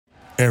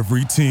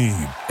Every team,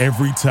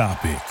 every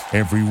topic,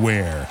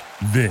 everywhere.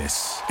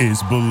 This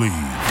is Believe.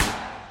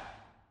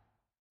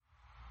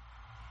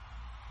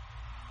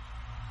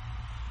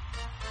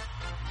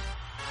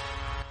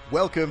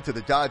 Welcome to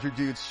the Dodger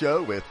Dudes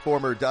show with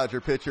former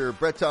Dodger pitcher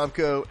Brett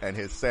Tomko and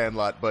his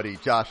Sandlot buddy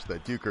Josh the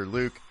Duker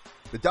Luke.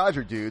 The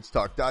Dodger Dudes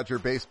talk Dodger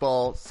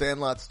baseball,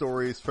 Sandlot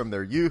stories from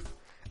their youth,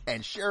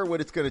 and share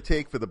what it's going to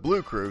take for the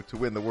Blue Crew to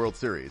win the World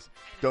Series.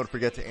 Don't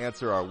forget to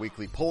answer our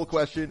weekly poll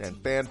question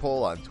and fan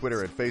poll on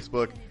Twitter and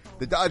Facebook.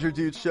 The Dodger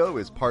Dudes show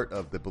is part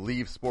of the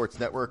Believe Sports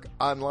Network,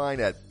 online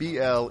at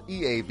BLEAV.com.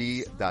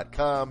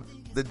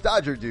 The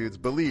Dodger Dudes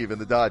believe in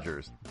the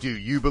Dodgers. Do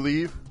you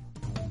believe?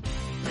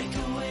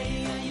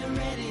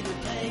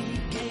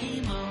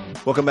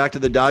 Welcome back to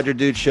the Dodger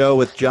Dude Show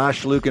with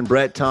Josh, Luke, and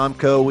Brett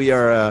Tomko. We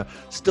are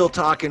still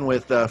talking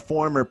with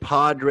former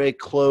Padre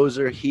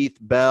closer Heath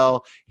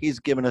Bell. He's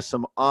given us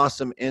some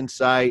awesome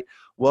insight.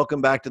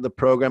 Welcome back to the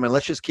program, and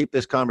let's just keep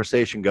this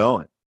conversation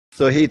going.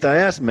 So, Heath, I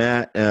asked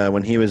Matt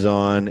when he was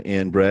on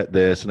and Brett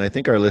this, and I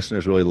think our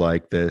listeners really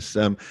like this.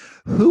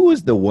 Who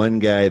was the one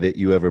guy that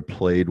you ever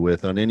played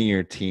with on any of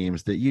your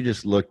teams that you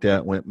just looked at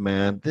and went,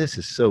 man, this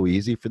is so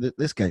easy for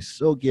this guy's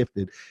so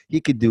gifted.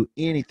 He could do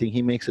anything.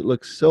 He makes it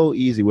look so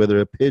easy, whether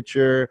a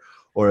pitcher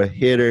or a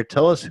hitter.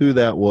 Tell us who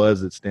that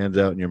was that stands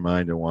out in your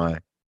mind and why.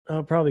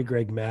 Probably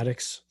Greg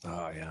Maddux.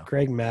 Oh, yeah.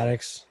 Greg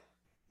Maddux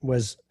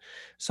was –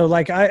 so,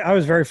 like, I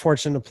was very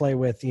fortunate to play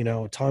with,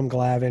 Tom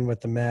Glavine with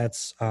the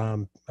Mets,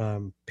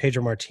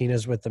 Pedro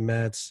Martinez with the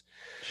Mets.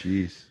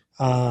 Jeez.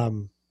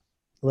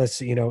 Let's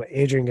see,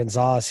 Adrian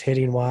Gonzalez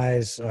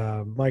hitting-wise,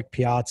 Mike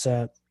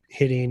Piazza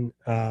hitting,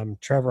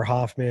 Trevor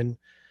Hoffman.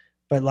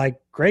 But,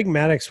 like, Greg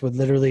Maddux would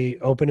literally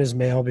open his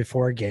mail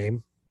before a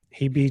game.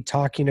 He'd be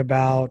talking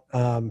about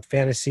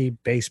fantasy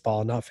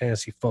baseball, not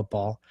fantasy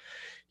football.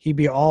 He'd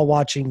be all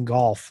watching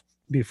golf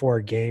before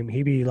a game.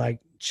 He'd be, like,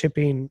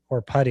 chipping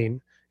or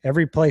putting.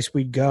 Every place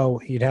we'd go,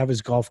 he'd have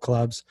his golf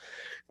clubs,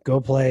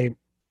 go play,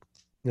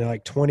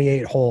 like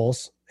 28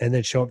 holes, and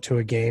then show up to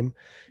a game.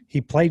 He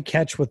played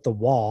catch with the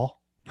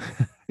wall,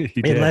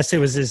 unless it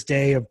was his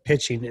day of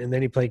pitching, and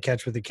then he played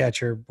catch with the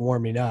catcher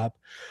warming up.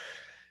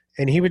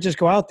 And he would just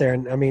go out there,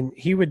 and I mean,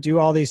 he would do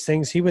all these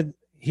things. He would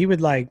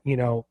like,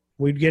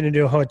 we'd get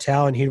into a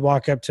hotel, and he'd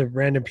walk up to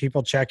random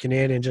people checking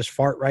in and just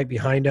fart right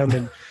behind them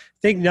and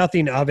think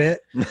nothing of it.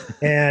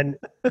 And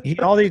he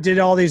did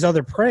all these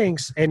other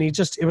pranks, and it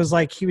was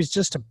like he was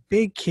just a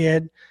big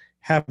kid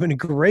having a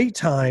great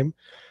time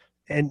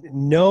and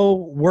no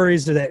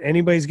worries that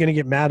anybody's going to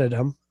get mad at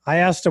him. I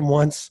asked him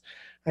once,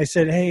 I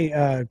said,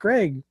 hey,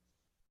 Greg,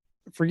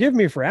 forgive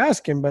me for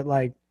asking, but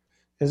like,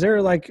 is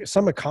there like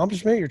some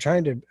accomplishment you're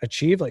trying to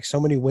achieve, like so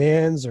many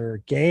wins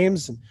or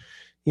games? And,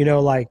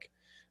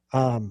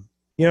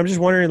 I'm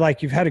just wondering,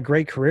 like, you've had a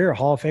great career, a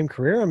Hall of Fame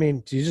career. I mean,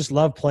 do you just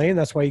love playing?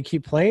 That's why you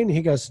keep playing?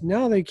 He goes,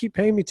 no, they keep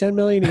paying me $10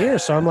 million a year.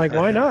 So I'm like,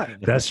 why not?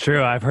 That's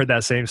true. I've heard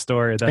that same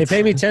story. They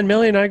pay me $10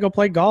 million, and I go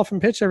play golf and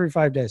pitch every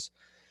 5 days.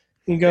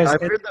 He goes, I've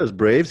heard those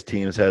Braves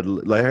teams had,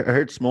 like, I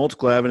heard Smoltz,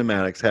 Glavine, and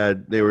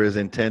Maddux they were as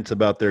intense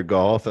about their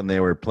golf, and they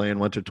were playing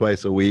once or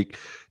twice a week,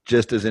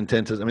 just as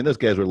intense as, I mean, those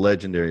guys were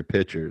legendary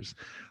pitchers.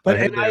 But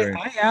I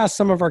asked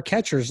some of our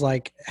catchers,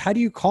 like, how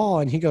do you call?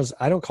 And he goes,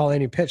 I don't call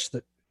any pitch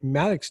that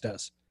Maddux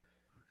does.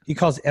 He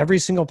calls every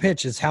single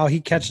pitch is how he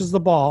catches the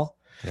ball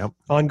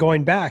on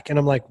going back. And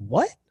I'm like,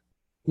 what?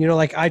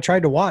 Like I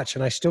tried to watch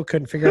and I still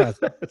couldn't figure out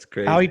That's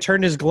crazy. How he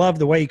turned his glove.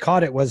 The way he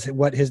caught it was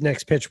what his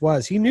next pitch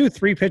was. He knew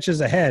 3 pitches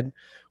ahead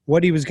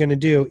what he was going to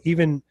do,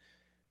 even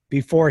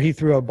before he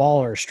threw a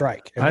ball or a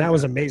strike. And that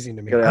was amazing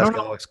to me. You gotta ask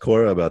Alex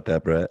Cora about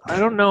that, Brett. I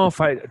don't know if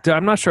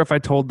I'm not sure if I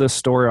told this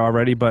story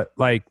already, but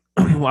like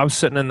I was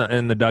sitting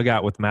in the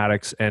dugout with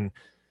Maddux, and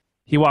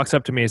he walks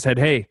up to me and said,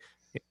 hey,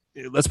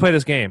 let's play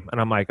this game.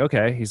 And I'm like,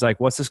 okay. He's like,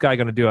 what's this guy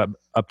going to do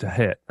up to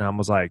hit? And I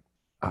was like,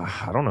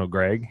 I don't know,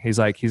 Greg. He's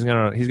like, he's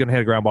going to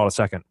hit a ground ball to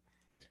second.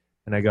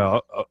 And I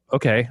go,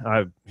 okay.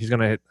 He's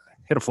going to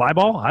hit a fly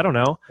ball? I don't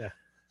know. Yeah.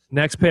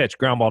 Next pitch,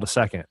 ground ball to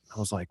second. I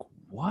was like,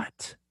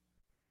 what?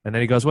 And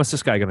then he goes, what's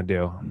this guy going to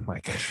do? I'm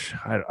like,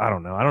 I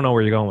don't know. I don't know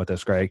where you're going with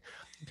this, Greg.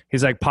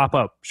 He's like, pop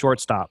up,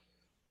 shortstop.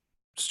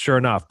 Sure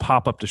enough,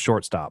 pop up to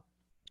shortstop.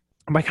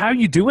 I'm like, how are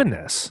you doing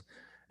this?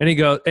 And he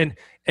goes,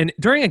 and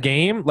during a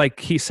game, like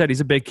he said,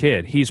 he's a big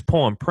kid. He's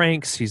pulling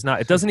pranks. He's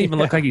not. It doesn't even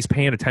look like he's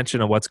paying attention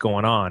to what's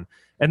going on.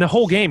 And the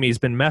whole game, he's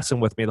been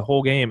messing with me the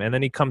whole game. And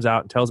then he comes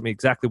out and tells me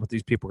exactly what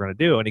these people are going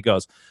to do. And he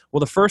goes,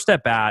 well, the first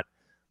at bat,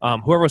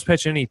 whoever was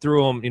pitching, he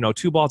threw him,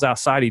 2 balls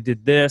outside. He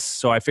did this.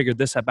 So I figured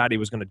this at bat, he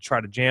was going to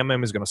try to jam him.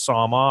 He was going to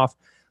saw him off.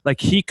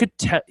 Like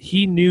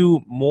he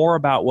knew more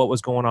about what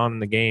was going on in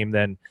the game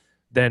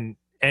than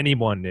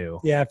anyone knew.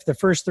 Yeah. For the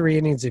first 3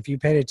 innings, if you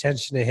paid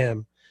attention to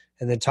him,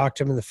 and then talked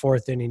to him in the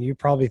 4th inning, you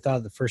probably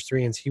thought the first 3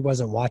 innings he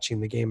wasn't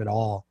watching the game at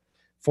all.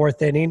 4th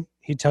inning,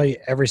 he'd tell you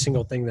every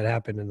single thing that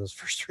happened in those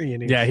first 3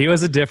 innings. Yeah, he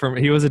was a different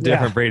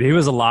breed. He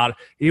was a lot.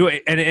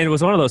 And it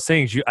was one of those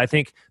things. I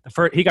think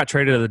he got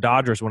traded to the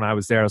Dodgers when I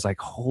was there. I was like,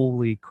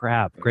 holy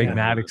crap, Greg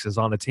Maddux is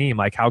on the team.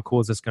 Like, how cool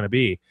is this going to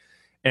be?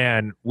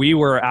 And we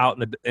were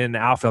out in the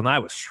outfield, and I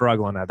was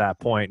struggling at that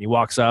point. And he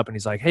walks up and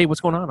he's like, "Hey,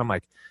 what's going on?" I'm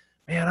like,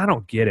 "Man, I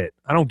don't get it.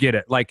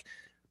 Like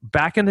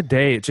back in the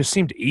day, it just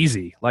seemed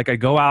easy. Like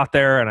I'd go out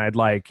there and I'd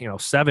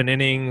 7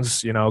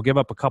 innings, give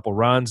up a couple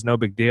runs, no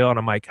big deal." And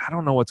I'm like, "I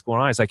don't know what's going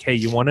on." He's like, "Hey,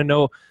 you want to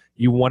know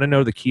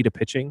the key to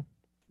pitching?"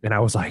 And I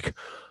was like,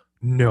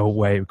 no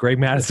way. Greg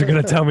Maddux are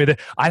going to tell me that.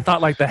 I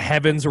thought like the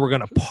heavens were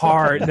going to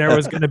part and there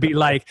was going to be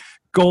like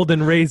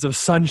golden rays of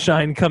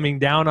sunshine coming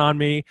down on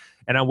me.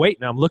 And I'm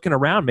waiting. I'm looking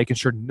around, making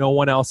sure no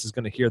one else is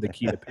going to hear the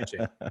key to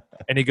pitching.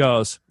 And he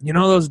goes,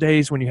 those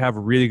days when you have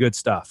really good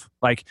stuff,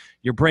 like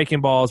your breaking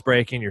ball is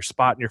breaking, you're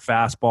spotting your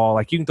fastball,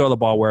 like you can throw the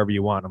ball wherever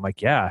you want. I'm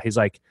like, yeah. He's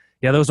like,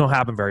 yeah, those don't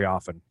happen very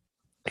often.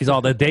 He's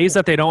all, the days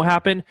that they don't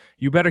happen,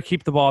 you better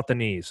keep the ball at the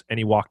knees. And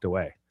he walked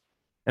away.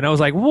 And I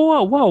was like,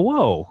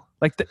 whoa.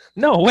 Like,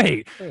 no,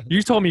 wait.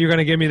 You told me you're going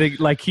to give me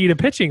the key to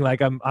pitching.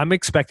 Like, I'm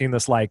expecting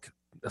this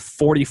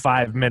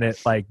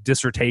 45-minute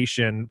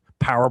dissertation,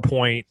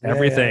 PowerPoint,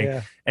 everything.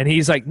 Yeah. And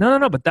he's like,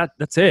 no. But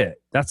that's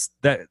it. That's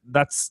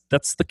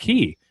the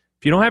key.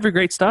 If you don't have your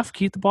great stuff,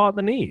 keep the ball at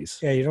the knees.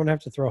 Yeah, you don't have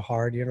to throw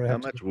hard. You don't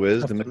have much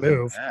wisdom to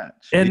move.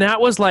 And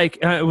that was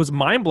it was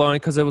mind blowing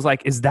because it was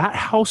like, is that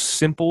how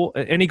simple?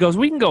 And he goes,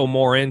 we can go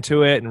more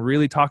into it and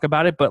really talk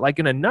about it, but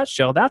in a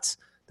nutshell, that's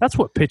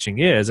what pitching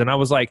is. And I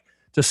was like,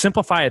 to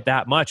simplify it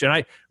that much. And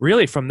I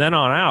really, from then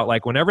on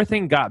out, when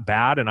everything got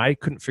bad and I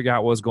couldn't figure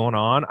out what was going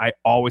on, I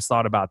always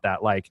thought about that.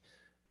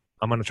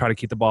 I'm going to try to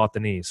keep the ball at the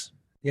knees.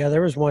 Yeah,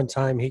 there was one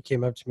time he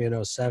came up to me in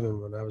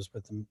 2007 when I was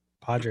with the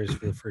Padres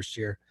for the first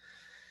year.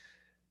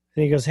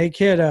 And he goes, "Hey,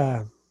 kid,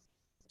 do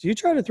you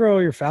try to throw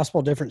your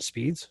fastball different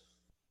speeds?"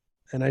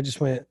 And I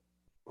just went,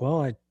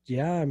 well, I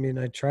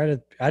try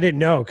to – I didn't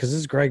know because this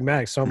is Greg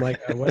Maddux. So I'm like,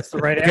 what's the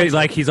right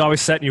answer? He's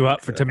always setting you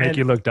up to make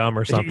you look dumb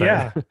or something.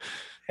 Yeah.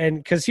 And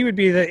because he would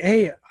be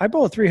hey, I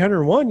bowled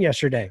 301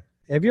 yesterday.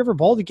 Have you ever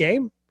bowled a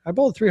game? I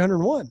bowled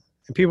 301.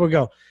 And people would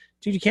go,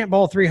 dude, you can't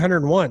bowl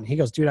 301. He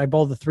goes, dude, I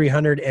bowled the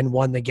 300 and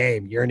won the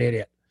game. You're an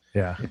idiot.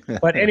 Yeah.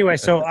 But anyway,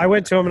 so I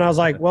went to him and I was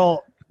like,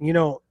 well,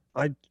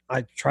 I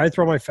try to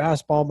throw my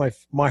fastball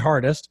my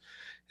hardest.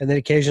 And then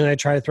occasionally I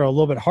try to throw a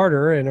little bit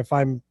harder. And if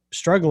I'm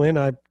struggling,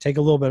 I take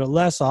a little bit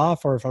less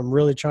off, or if I'm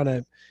really trying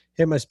to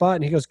hit my spot.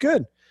 And he goes,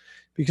 good.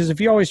 Because if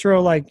you always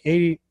throw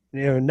 80,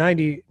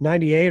 90,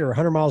 98 or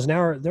 100 miles an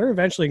hour, they're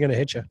eventually going to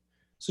hit you.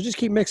 So just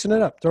keep mixing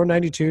it up. Throw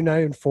 92,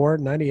 94,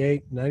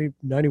 98, 90,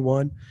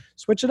 91.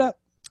 Switch it up.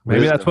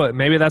 Maybe that's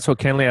what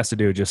Kenley has to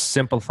do. Just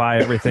simplify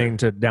everything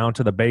down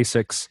to the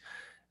basics,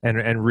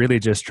 and really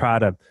just try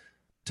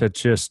to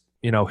just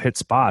hit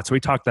spots. We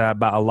talked a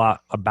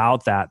lot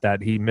about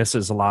that he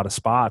misses a lot of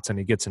spots and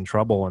he gets in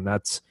trouble, and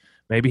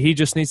maybe he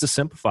just needs to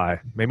simplify.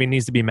 Maybe he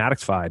needs to be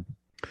Maddoxified.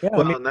 Yeah,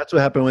 and that's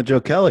what happened with Joe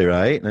Kelly,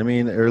 right? I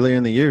mean, earlier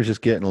in the year, he was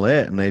just getting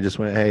lit, and they just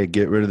went, hey,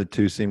 get rid of the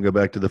 2-seam, go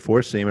back to the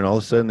 4-seam, and all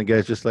of a sudden the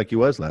guy's just like he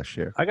was last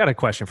year. I got a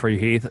question for you,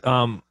 Heath.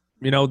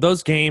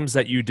 Those games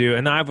that you do,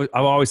 and I've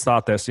always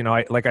thought this,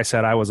 like I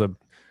said, I was a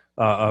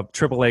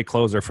AAA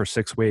closer for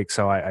 6 weeks,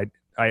 so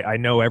I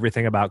know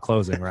everything about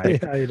closing,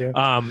 right? Yeah, you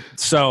do.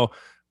 So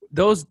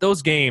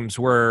those games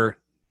where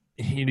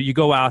you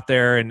go out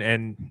there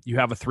and you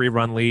have a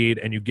 3-run lead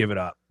and you give it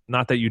up.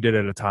 Not that you did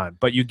it a ton,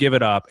 but you give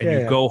it up and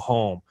you go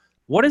home.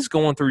 What is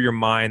going through your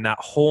mind that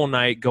whole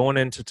night going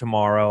into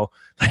tomorrow?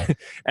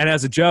 And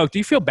as a joke, do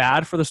you feel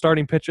bad for the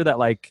starting pitcher that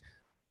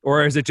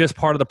or is it just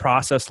part of the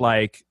process?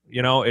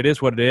 It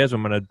is what it is.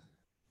 I'm going to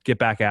get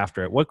back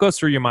after it. What goes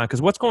through your mind?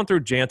 Because what's going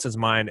through Jansen's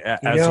mind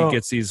as he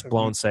gets these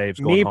blown saves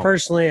going home?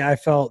 Personally, I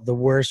felt the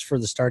worst for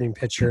the starting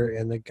pitcher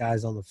and the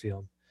guys on the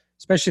field,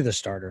 especially the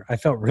starter. I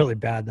felt really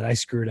bad that I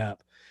screwed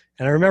up.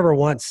 And I remember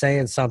once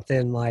saying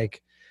something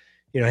like,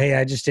 hey,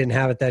 I just didn't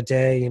have it that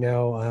day, and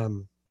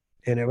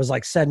it was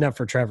setting up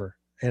for Trevor.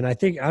 And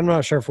I'm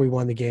not sure if we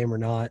won the game or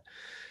not.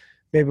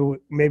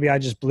 Maybe I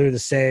just blew the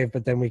save,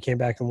 but then we came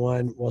back and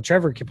won. Well,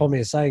 Trevor pulled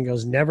me aside and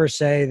goes, never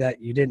say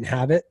that you didn't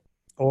have it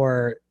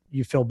or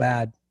you feel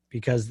bad,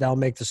 because that'll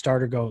make the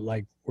starter go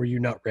were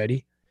you not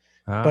ready?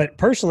 But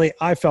personally,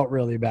 I felt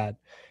really bad.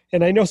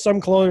 And I know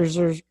some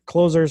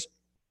closers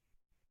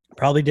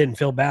probably didn't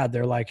feel bad.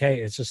 They're like,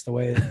 hey, it's just the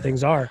way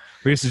things are.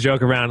 We used to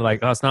joke around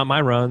oh, it's not my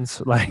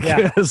runs.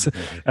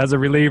 As a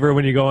reliever,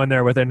 when you go in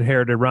there with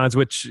inherited runs,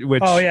 which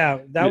oh yeah,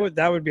 that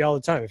would be all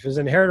the time. If it was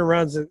inherited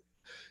runs,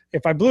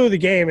 if I blew the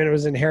game and it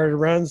was inherited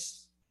runs,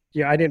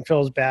 I didn't feel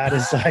as bad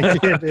as I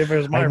did if it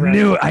was my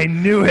runs. I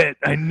knew it.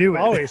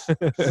 Always.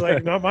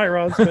 It's not my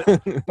runs,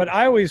 but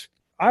I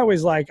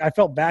always I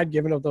felt bad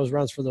giving up those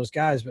runs for those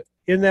guys. But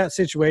in that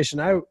situation,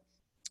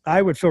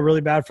 I would feel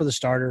really bad for the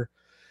starter.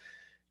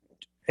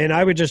 And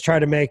I would just try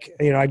to make,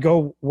 I'd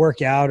go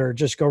work out or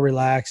just go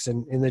relax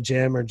in the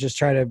gym, or just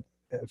try to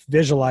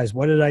visualize,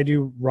 what did I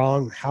do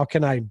wrong? How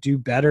can I do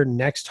better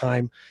next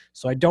time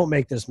so I don't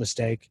make this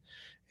mistake?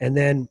 And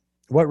then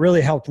what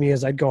really helped me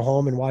is I'd go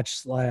home and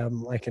watch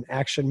an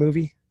action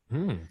movie,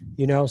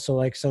 so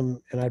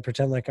and I'd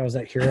pretend like I was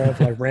that hero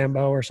of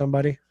Rambo or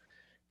somebody.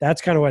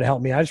 that's kind of what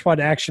helped me. I just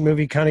watched an action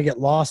movie, kind of get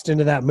lost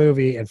into that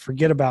movie and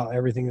forget about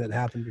everything that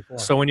happened before.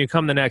 So when you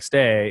come the next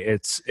day,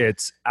 it's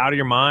out of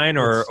your mind,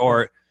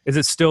 or is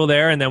it still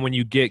there? And then when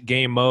you get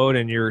game mode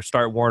and you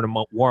start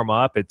warm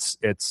up, it's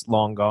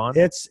long gone.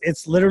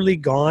 It's literally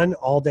gone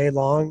all day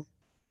long.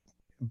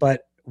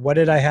 But what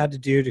did I had to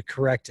do to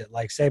correct it?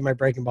 Like, say my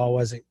breaking ball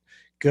wasn't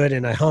good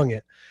and I hung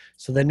it.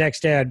 So the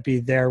next day I'd be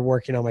there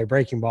working on my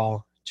breaking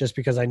ball just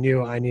because I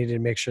knew I needed to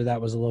make sure that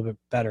was a little bit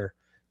better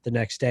the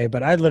next day.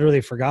 But I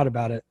literally forgot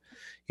about it.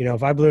 You know,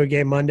 if I blew a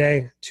game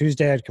Monday,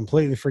 Tuesday, I'd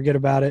completely forget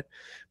about it.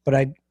 But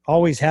I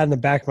always had in the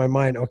back of my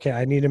mind, okay,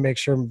 I need to make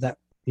sure that,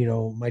 you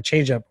know, my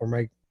changeup or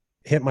my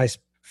hit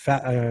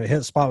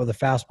spot with a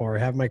fastball or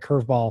have my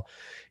curveball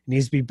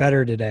needs to be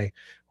better today,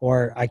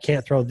 or I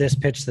can't throw this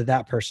pitch to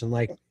that person.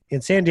 Like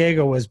in San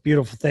Diego was a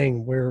beautiful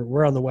thing.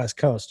 We're on the West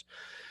Coast.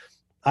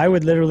 I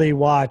would literally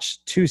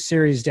watch 2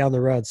 series down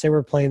the road. Say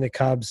we're playing the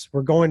Cubs.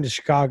 We're going to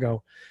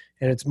Chicago,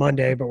 and it's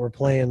Monday, but we're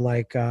playing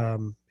like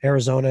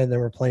Arizona, and then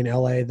we're playing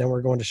LA, then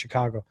we're going to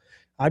Chicago.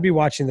 I'd be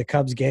watching the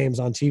Cubs games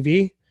on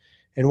TV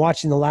and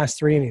watching the last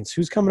 3 innings.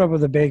 Who's coming up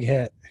with a big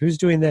hit? Who's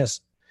doing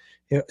this?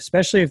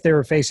 Especially if they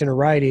were facing a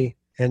righty,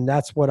 and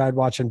that's what I'd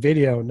watch on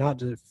video,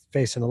 not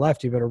facing a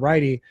lefty, but a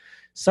righty,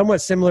 somewhat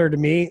similar to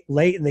me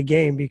late in the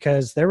game,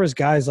 because there was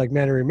guys like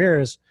Manny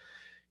Ramirez.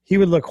 He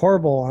would look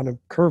horrible on a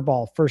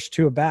curveball first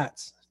 2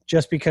 at-bats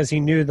just because he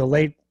knew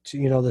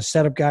the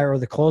setup guy or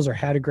the closer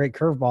had a great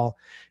curveball,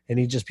 and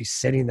he'd just be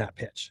sitting that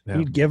pitch. Yeah.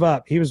 He'd give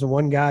up. He was the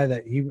one guy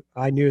that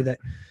I knew that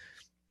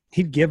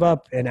he'd give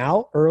up an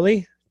out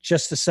early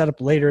just to set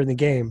up later in the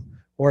game.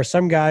 Or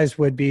some guys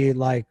would be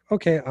like,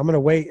 okay, I'm going to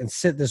wait and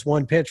sit this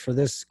one pitch for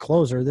this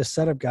closer, this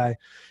setup guy,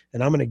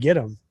 and I'm going to get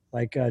him.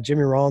 Like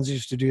Jimmy Rollins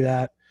used to do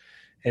that.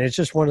 And it's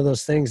just one of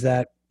those things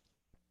that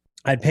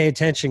I'd pay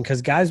attention,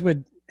 because guys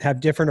would have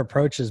different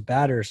approaches,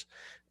 batters,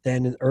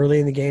 than early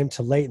in the game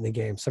to late in the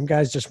game. Some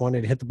guys just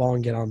wanted to hit the ball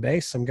and get on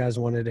base. Some guys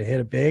wanted to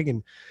hit it big,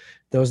 and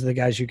those are the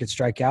guys you could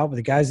strike out. But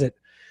the guys that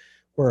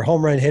were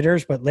home run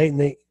hitters, but late in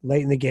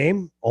the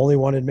game, only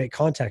wanted to make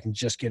contact and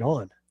just get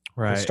on.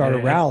 Right. Start a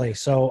rally.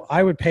 So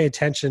I would pay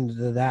attention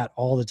to that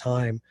all the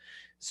time.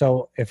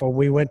 So if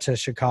we went to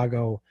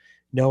Chicago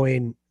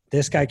knowing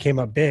this guy came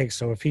up big,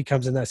 so if he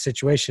comes in that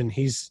situation,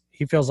 he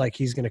feels like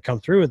he's going to come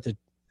through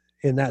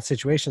in that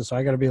situation. So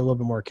I got to be a little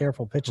bit more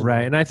careful pitching.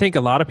 Right. And I think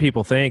a lot of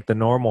people think, the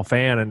normal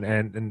fan,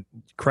 and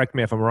correct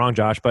me if I'm wrong,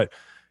 Josh, but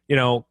you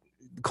know,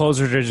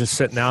 closers are just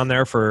sitting down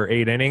there for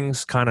 8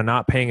 innings, kind of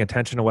not paying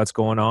attention to what's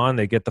going on.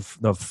 They get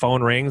the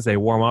phone rings, they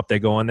warm up, they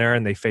go in there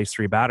and they face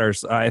 3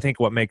 batters. I think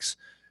what makes,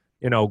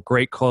 you know,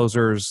 great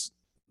closers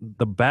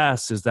the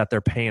best is that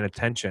they're paying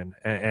attention.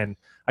 And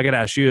I got to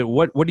ask you,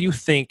 what do you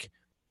think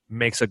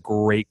makes a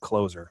great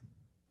closer?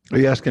 Are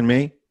you asking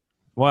me?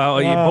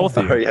 Well, both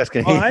of you. Are you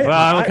asking Heath?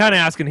 I'm kind of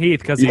asking Heath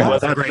because he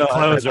was a great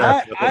closer.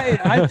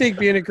 I think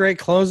being a great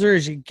closer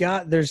is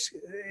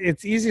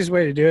it's the easiest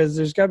way to do it is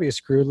there's got to be a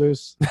screw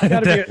loose.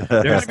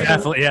 There's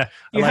definitely, yeah.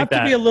 You have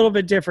to be a little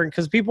bit different,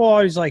 because people are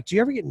always like, do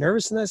you ever get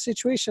nervous in that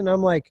situation?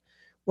 I'm like,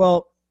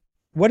 well,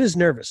 what is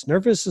nervous?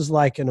 Nervous is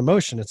like an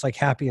emotion. It's like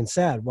happy and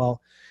sad. Well,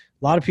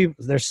 a lot of people,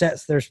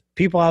 there's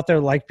people out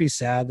there like to be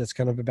sad. That's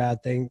kind of a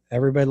bad thing.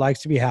 Everybody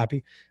likes to be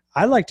happy.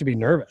 I like to be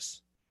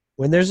nervous.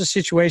 When there's a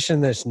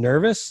situation that's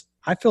nervous,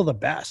 I feel the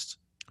best.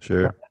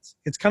 Sure.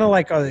 It's kind of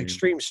like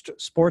extreme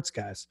sports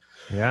guys.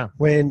 Yeah.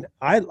 When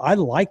I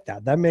like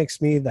that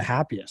makes me the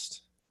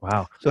happiest.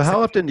 Wow. So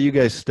how often do you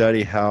guys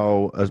study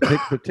how,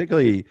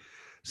 particularly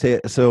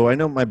so I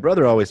know my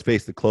brother always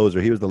faced the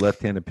closer. He was the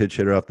left-handed pitch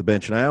hitter off the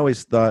bench. And I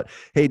always thought,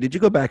 hey, did you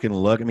go back and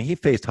look? I mean, he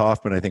faced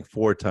Hoffman, I think,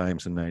 4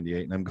 times in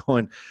 98. And I'm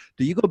going,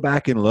 do you go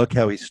back and look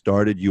how he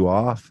started you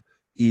off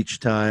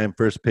each time?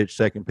 First pitch,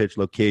 second pitch,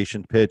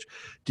 location, pitch.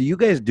 Do you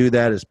guys do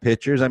that as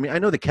pitchers? I mean, I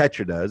know the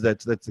catcher does.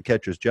 That's the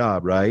catcher's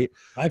job, right?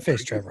 I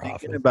faced Trevor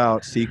Hoffman.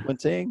 About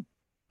sequencing?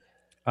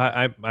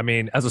 I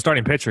mean, as a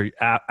starting pitcher,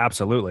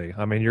 absolutely.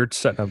 I mean, you're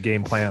setting up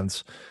game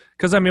plans.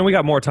 Because, I mean, we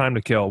got more time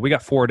to kill. We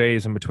got 4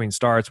 days in between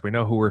starts. We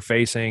know who we're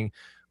facing.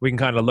 We can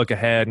kind of look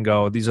ahead and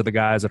go, these are the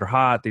guys that are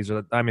hot.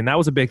 I mean, that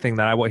was a big thing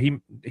that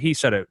he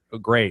said it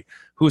great.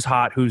 Who's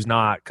hot, who's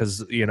not?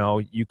 Because, you know,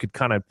 you could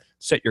kind of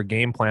set your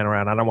game plan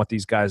around. I don't want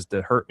these guys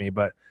to hurt me.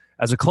 But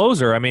as a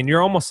closer, I mean,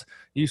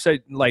 you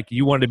said like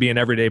you wanted to be an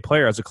everyday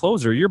player. As a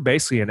closer, you're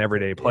basically an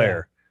everyday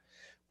player. Yeah.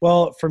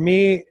 Well, for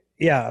me,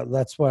 yeah,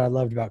 that's what I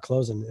loved about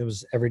closing. It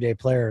was everyday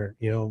player,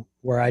 you know,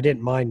 where I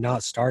didn't mind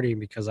not starting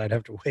because I'd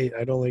have to wait.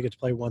 I'd only get to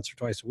play once or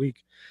twice a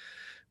week.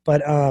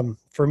 But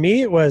for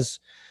me, it was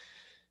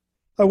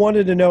I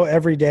wanted to know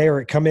every day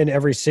or come in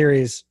every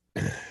series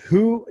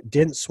who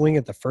didn't swing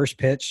at the first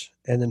pitch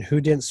and then who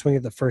didn't swing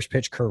at the first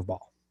pitch curveball.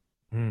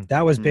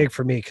 That was big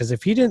for me, because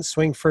if he didn't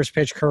swing first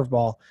pitch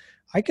curveball,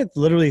 I could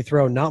literally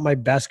throw not my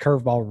best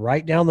curveball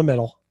right down the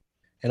middle.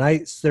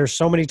 And there's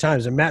so many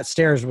times, and Matt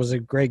Stairs was a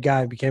great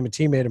guy, became a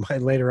teammate of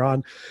mine later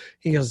on.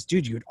 He goes,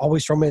 dude, you would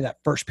always throw me that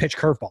first pitch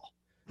curveball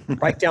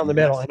right down the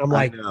middle. And I'm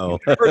like,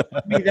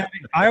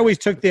 I always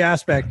took the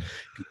aspect,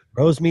 he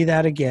throws me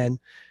that again,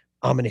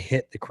 I'm going to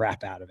hit the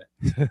crap out of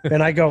it.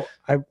 And I go,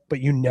 but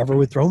you never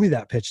would throw me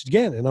that pitch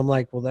again. And I'm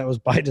like, well, that was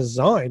by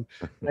design.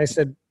 And I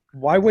said,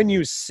 why wouldn't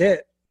you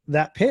sit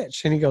that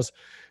pitch? And he goes,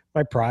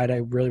 my pride. I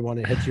really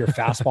wanted to hit your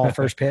fastball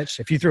first pitch.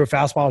 If you threw a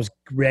fastball, I was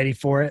ready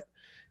for it.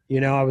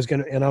 I was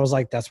going to, and I was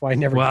like, that's why I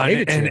never gave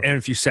it to you. And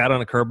if you sat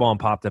on a curveball and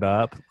popped it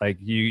up, like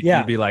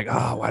you'd be like,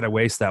 oh, why'd I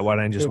waste that? Why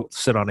didn't I just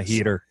sit on a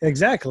heater?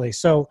 Exactly.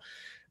 So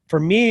for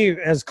me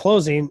as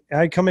closing,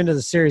 I come into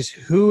the series,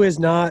 who is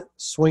not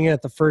swinging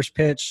at the first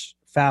pitch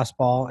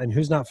fastball and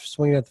who's not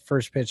swinging at the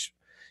first pitch,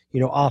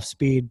 off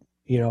speed,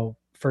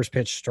 first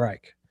pitch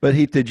strike. But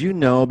Heath, did you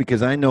know,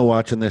 because I know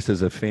watching this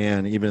as a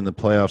fan, even in the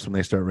playoffs when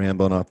they start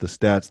rambling off the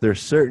stats,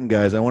 there's certain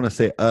guys, I want to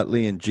say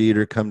Utley and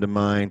Jeter come to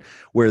mind,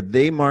 where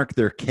they mark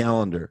their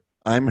calendar.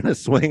 I'm going to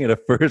swing at a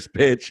first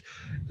pitch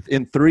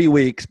in 3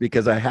 weeks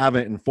because I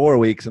haven't in 4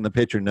 weeks, and the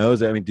pitcher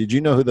knows it. I mean, did you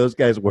know who those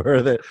guys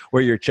were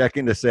where you're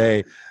checking to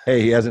say,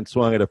 hey, he hasn't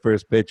swung at a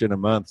first pitch in a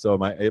month, so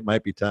it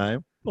might be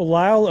time? Well,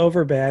 Lyle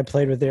Overbay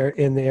played with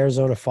in the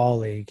Arizona Fall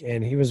League,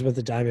 and he was with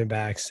the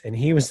Diamondbacks, and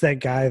he was that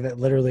guy that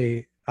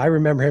literally – I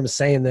remember him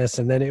saying this,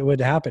 and then it would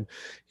happen.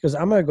 He goes,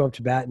 I'm going to go up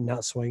to bat and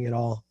not swing at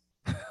all.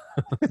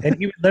 And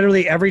he would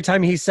literally, every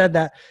time he said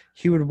that,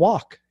 he would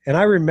walk. And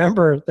I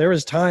remember there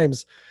was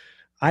times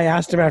I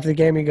asked him after the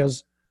game, he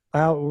goes,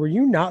 were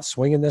you not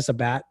swinging this a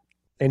bat?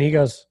 And he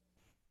goes,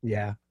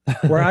 yeah.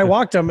 Where I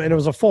walked him, and it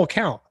was a full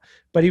count.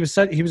 But he was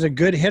a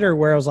good hitter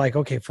where I was like,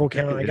 okay, full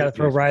count. I got to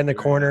throw right in the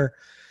corner.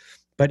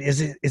 But is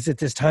it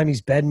this time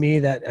he's bed me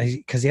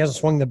because he hasn't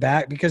swung the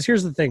bat? Because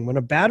here's the thing. When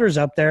a batter's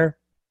up there,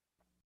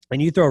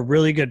 and you throw a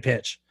really good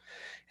pitch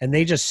and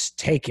they just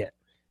take it,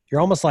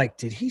 you're almost like,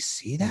 did he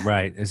see that?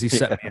 Right. Is he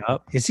setting me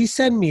up? Is he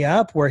setting me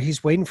up where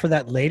he's waiting for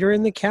that later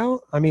in the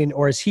count? I mean,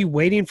 or is he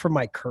waiting for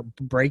my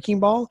breaking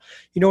ball?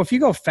 If you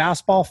go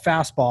fastball,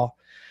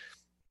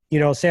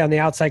 say on the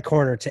outside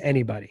corner to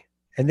anybody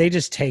and they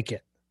just take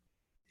it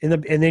and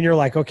then you're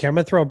like, okay, I'm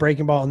going to throw a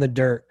breaking ball in the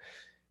dirt.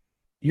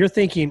 You're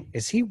thinking,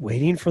 is he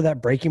waiting for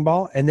that breaking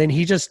ball? And then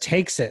he just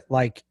takes it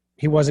like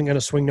he wasn't going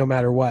to swing no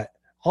matter what.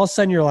 All of a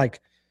sudden you're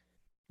like,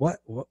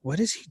 what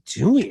is he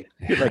doing?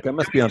 You're like, I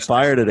must be on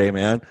fire today,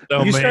 man.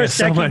 You start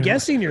second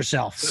guessing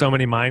yourself. So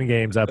many mind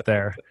games up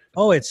there.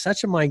 Oh, it's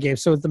such a mind game.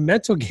 So the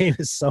mental game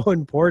is so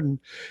important.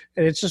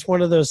 And it's just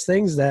one of those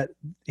things that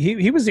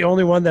he was the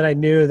only one that I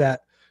knew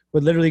that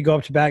would literally go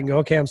up to bat and go,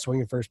 okay, I'm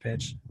swinging first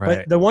pitch. Right.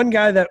 But the one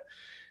guy that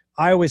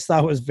I always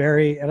thought was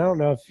and I don't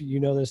know if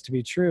you know this to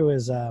be true,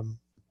 is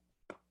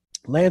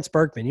Lance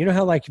Berkman. You know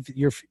how like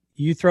if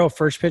you throw a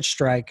first pitch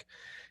strike,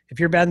 if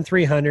you're batting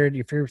 300,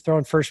 if you're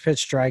throwing first pitch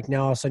strike,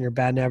 now all of a sudden your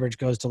batting average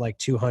goes to like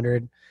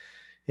 200.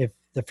 If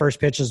the first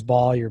pitch is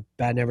ball, your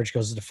batting average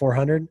goes to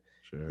 400.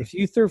 Sure. If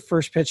you threw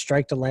first pitch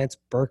strike to Lance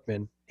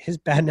Berkman, his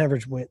batting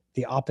average went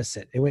the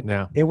opposite. It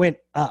went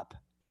up.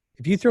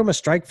 If you threw him a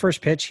strike first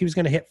pitch, he was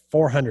going to hit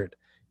 400.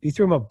 If you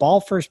threw him a ball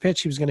first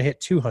pitch, he was going to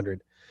hit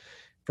 200.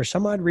 For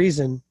some odd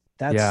reason,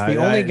 that's the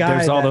only guy.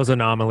 There's all those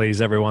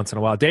anomalies every once in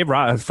a while.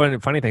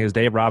 Funny thing is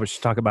Dave Roberts,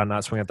 you talk about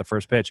not swinging at the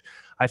first pitch.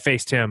 I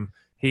faced him.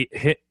 He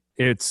hit.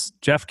 It's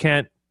Jeff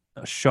Kent,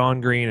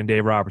 Sean Green, and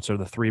Dave Roberts are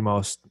the three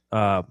most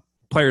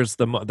players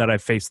that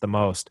I've faced the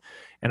most.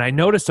 And I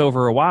noticed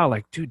over a while,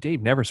 like, dude,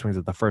 Dave never swings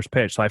at the first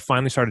pitch. So I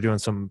finally started doing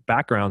some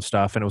background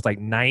stuff, and it was like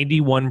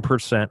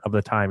 91% of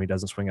the time he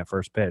doesn't swing at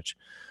first pitch.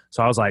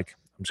 So I was like,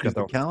 I'm just going to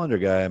throw the calendar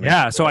guy. I mean.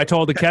 Yeah. So I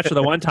told the catcher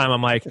the one time,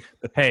 I'm like,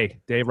 hey,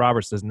 Dave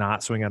Roberts does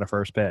not swing at a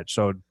first pitch.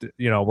 So,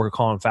 we're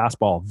calling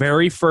fastball.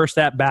 Very first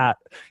at bat,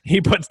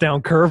 he puts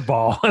down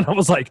curveball. And I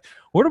was like,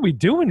 what are we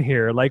doing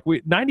here? Like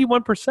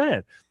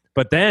 91%.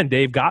 But then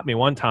Dave got me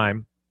one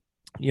time.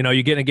 You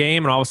get in a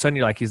game and all of a sudden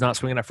you're like, he's not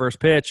swinging at first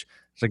pitch.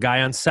 There's a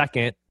guy on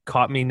second,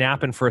 caught me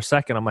napping for a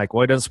second. I'm like,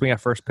 well, he doesn't swing at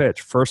first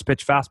pitch. First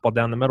pitch fastball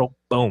down the middle,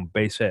 boom,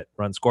 base hit,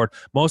 run scored.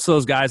 Most of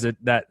those guys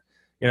that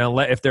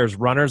if there's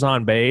runners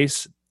on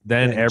base,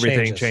 then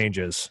everything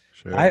changes.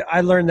 Sure. I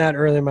learned that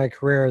early in my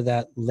career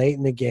that late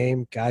in the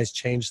game, guys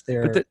change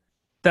their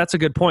 – that's a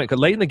good point, because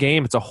late in the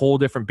game, it's a whole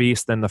different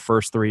beast than the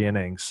first 3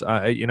 innings.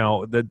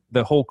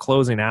 The whole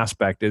closing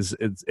aspect is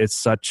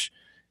such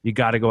 – you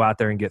got to go out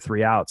there and get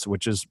 3 outs,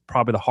 which is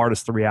probably the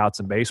hardest 3 outs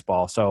in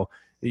baseball. So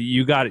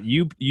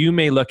you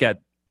may look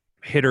at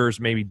hitters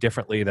maybe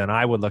differently than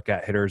I would look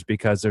at hitters,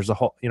 because there's a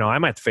whole – I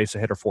might face a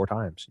hitter 4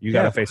 times. You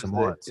got to face him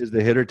once. Is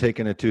the hitter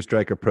taking a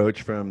 2-strike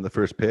approach from the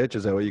first pitch?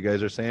 Is that what you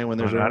guys are saying when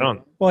there's – I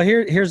don't – Well,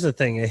 here's the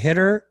thing. A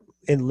hitter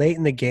late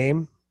in the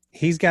game,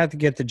 he's got to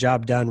get the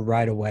job done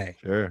right away.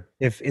 Sure.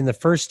 If in the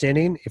first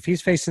inning, if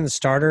he's facing the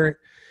starter,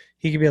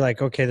 he could be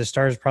like, okay, the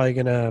starter's probably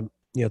going to –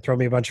 throw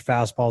me a bunch of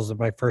fastballs at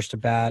my first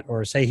at bat,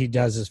 or say he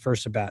does his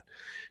first at bat.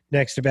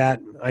 Next at bat,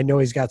 I know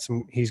he's got a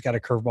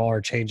curveball or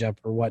a changeup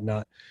or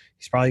whatnot.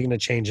 He's probably going to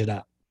change it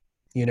up.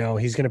 He's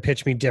going to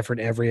pitch me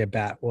different every at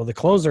bat. Well, the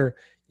closer,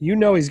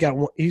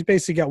 he's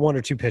basically got 1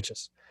 or 2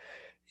 pitches.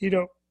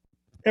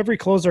 Every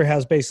closer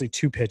has basically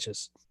 2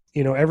 pitches.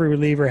 Every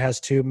reliever has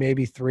 2,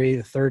 maybe 3.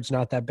 The third's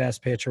not that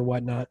best pitch or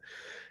whatnot.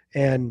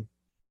 And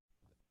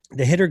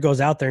the hitter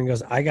goes out there and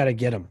goes, I got to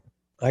get him.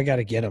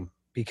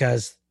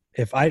 because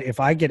If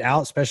I get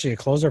out, especially a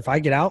closer, if I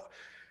get out,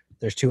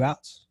 there's 2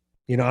 outs.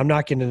 I'm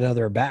not getting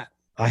another bat.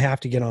 I have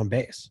to get on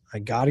base. I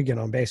got to get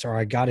on base, or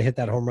I got to hit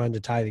that home run to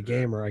tie the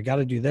game, or I got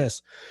to do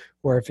this.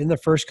 Where if in the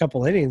first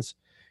couple innings,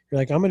 you're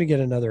like, I'm going to get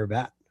another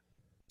bat.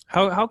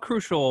 How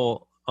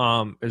crucial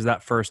is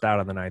that first out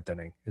of the 9th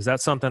inning? Is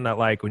that something that,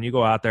 like, when you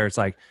go out there, it's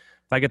like,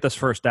 if I get this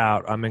first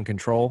out, I'm in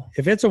control?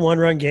 If it's a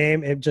 1-run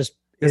game,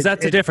 Is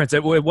that the difference?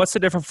 What's the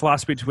different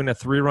philosophy between a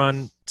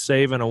 3-run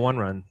save and a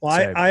 1-run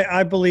save?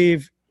 I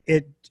believe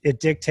it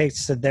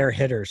dictates to their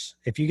hitters.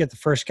 If you get the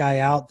first guy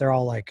out, they're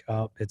all like,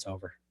 oh, it's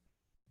over.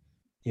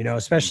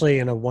 Especially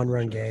in a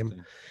 1-run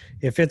game.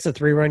 If it's a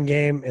 3-run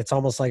game, it's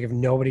almost like if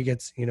nobody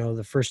gets,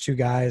 the first 2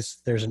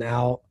 guys, there's an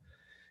out.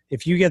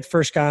 If you get the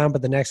first guy on,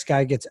 but the next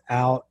guy gets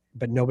out,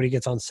 but nobody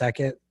gets on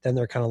second, then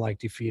they're kind of like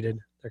defeated.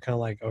 They're kind of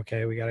like,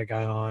 okay, we got a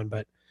guy on.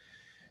 But,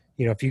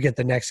 if you get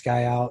the next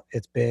guy out,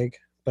 it's big.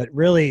 But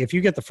really, if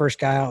you get the first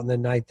guy out in the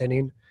 9th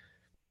inning,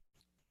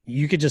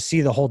 you could just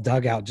see the whole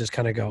dugout just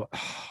kind of go,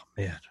 oh,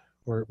 man,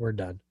 we're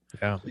done.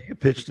 Yeah. You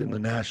pitched in the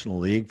National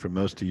League for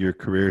most of your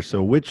career.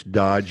 So which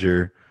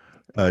Dodger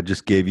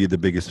just gave you the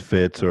biggest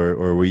fits,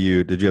 or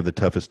did you have the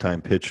toughest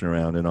time pitching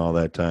around in all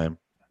that time?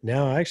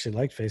 No, I actually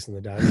like facing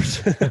the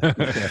Dodgers.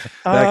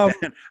 I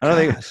don't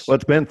think. Well,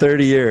 it's been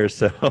 30 years.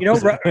 So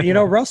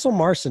Russell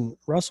Martin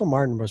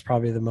was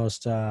probably the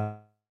most the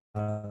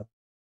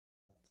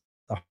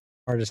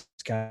hardest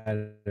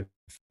guy to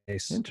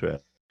face. Interesting.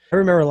 I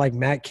remember like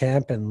Matt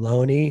Kemp and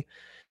Loney.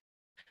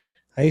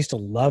 I used to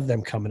love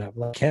them coming up.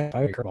 Like Kemp,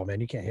 I curveball, man,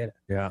 you can't hit it.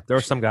 Yeah, there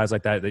were some guys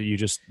like that you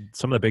just,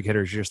 some of the big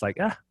hitters, you're just like,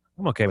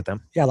 I'm okay with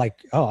them. Yeah, like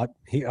I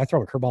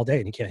throw him a curveball all day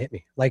and he can't hit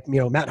me. Like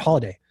Matt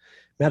Holliday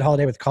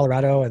with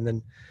Colorado, and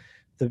then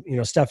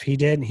the stuff he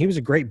did. And he was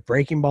a great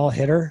breaking ball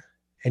hitter,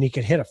 and he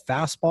could hit a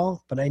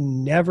fastball. But I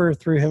never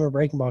threw him a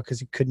breaking ball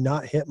because he could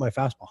not hit my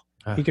fastball.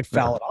 He could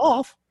foul it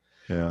off.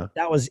 Yeah,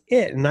 that was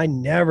it, and I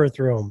never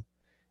threw him.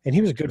 And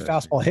he was a good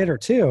fastball hitter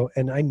too,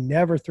 and I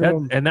never threw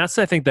him. And that's,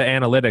 I think, the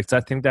analytics. I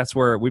think that's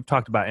where we've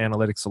talked about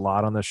analytics a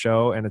lot on the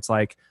show. And it's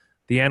like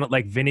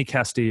like Vinny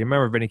Castilla.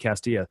 Remember Vinny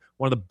Castilla,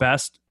 one of the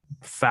best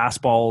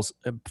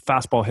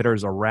fastball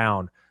hitters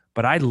around.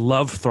 But I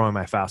loved throwing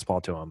my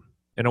fastball to him,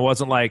 and it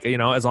wasn't like,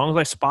 as long as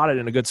I spotted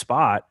in a good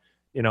spot,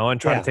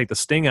 and try to take the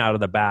sting out of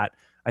the bat.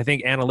 I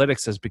think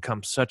analytics has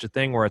become such a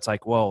thing where it's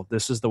like, well,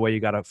 this is the way you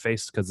got to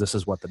face, because this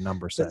is what the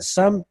numbers say.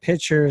 Some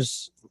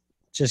pitchers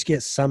just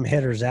get some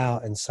hitters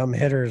out, and some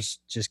hitters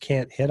just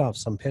can't hit off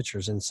some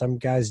pitchers, and some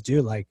guys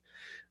do. Like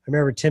I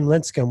remember Tim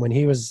Lincecum when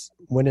he was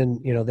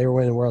winning, they were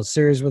winning the World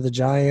Series with the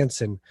Giants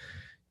and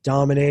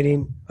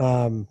dominating.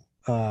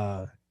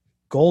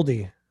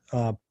 Goldie,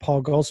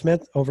 Paul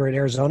Goldsmith over at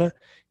Arizona,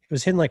 he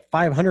was hitting like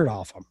 500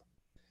 off him.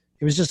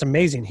 It was just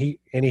amazing. He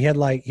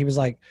was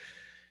like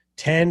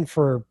 10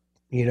 for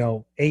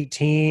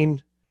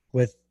 18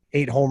 with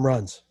 8 home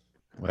runs.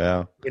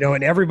 Wow.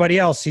 And everybody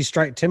else, Tim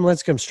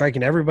Lincecum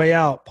striking everybody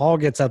out. Paul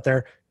gets up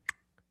there,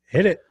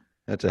 hit it.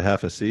 That's a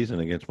half a season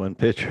against one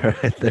pitcher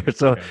right there.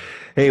 So,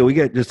 hey, we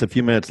got just a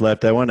few minutes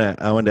left. I wanted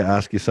to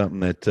ask you something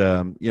that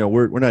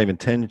we're not even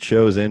 10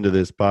 shows into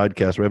this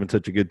podcast. We're having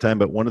such a good time,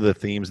 but one of the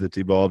themes that's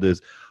evolved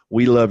is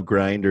we love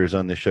grinders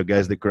on this show,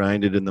 guys that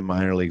grinded in the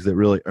minor leagues, that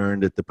really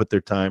earned it, that put their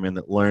time in,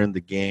 that learned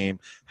the game,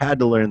 had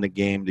to learn the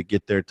game to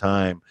get their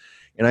time.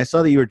 And I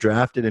saw that you were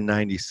drafted in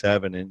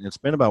 97 and it's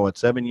been about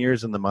 7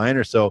 years in the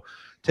minor. So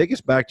take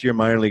us back to your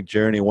minor league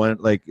journey.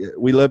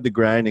 We love the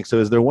grinding. So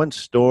is there one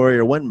story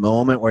or one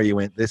moment where you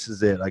went, this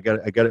is it, I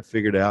got it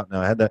figured out now?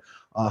 I had that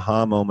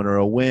aha moment, or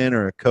a win,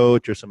 or a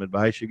coach, or some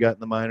advice you got in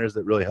the minors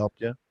that really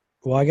helped you?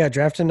 Well, I got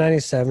drafted in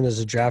 97 as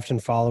a draft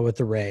and follow with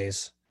the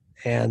Rays,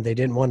 and they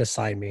didn't want to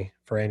sign me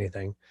for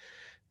anything.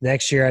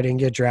 Next year, I didn't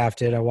get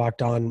drafted. I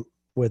walked on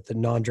with the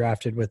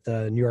non-drafted with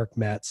the New York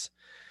Mets.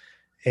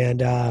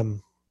 And, I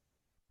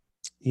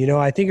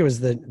think it was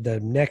the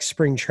next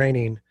spring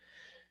training.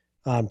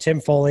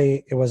 Tim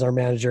Foley, it was our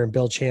manager, and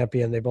Bill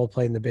Champion, they both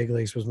played in the big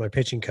leagues, was my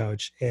pitching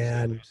coach.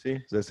 And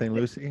is that St.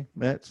 Lucie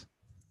Mets?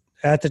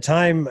 At the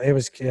time, it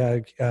was,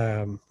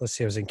 it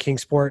was in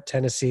Kingsport,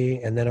 Tennessee,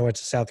 and then I went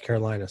to South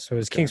Carolina. So it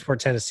was Kingsport,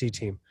 Tennessee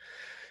team.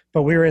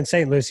 But we were in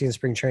St. Lucie in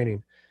spring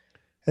training.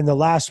 And the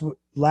last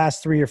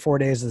 3 or 4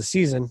 days of the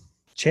season,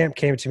 Champ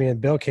came to me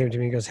and Bill came to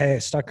me and goes, hey,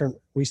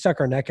 we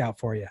stuck our neck out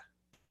for you.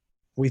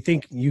 We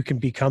think you can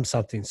become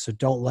something, so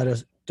don't let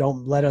us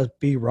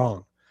be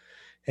wrong.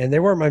 And they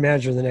weren't my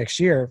manager the next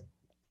year.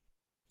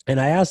 And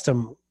I asked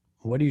him,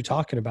 what are you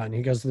talking about? And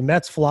he goes, the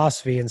Mets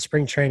philosophy in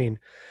spring training,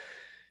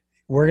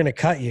 we're going to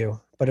cut you.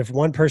 But if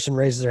one person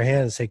raises their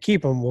hand and say,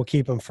 keep them, we'll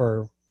keep them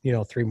for,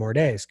 3 more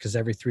days. Because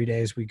every 3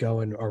 days we go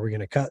and are we going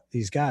to cut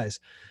these guys?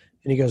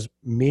 And he goes,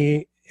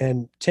 me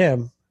and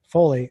Tim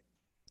Foley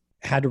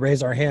had to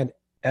raise our hand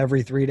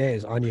every 3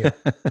 days on you.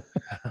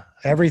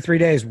 Every 3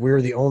 days, we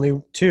were the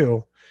only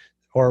 2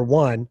 or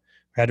 1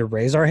 who had to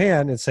raise our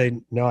hand and say,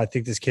 no, I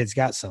think this kid's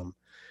got some.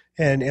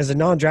 And as a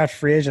non-draft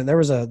free agent, there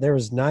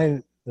was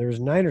 9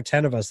 or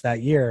 10 of us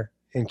that year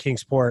in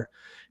Kingsport,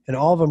 and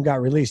all of them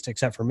got released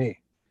except for me.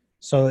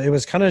 So it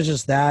was kind of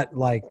just that,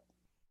 like,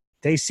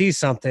 they see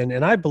something,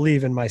 and I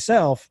believe in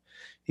myself,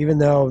 even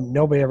though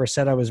nobody ever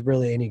said I was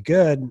really any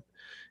good.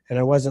 And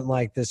I wasn't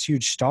like this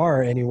huge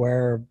star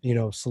anywhere,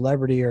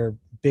 celebrity or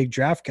big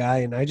draft guy.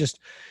 And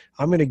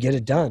I'm going to get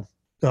it done.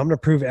 I'm going to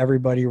prove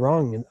everybody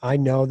wrong. And I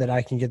know that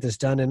I can get this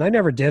done. And I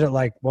never did it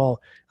like,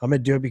 well, I'm going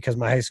to do it because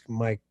my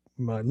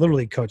little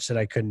league coach said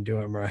I couldn't do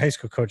it. Or my high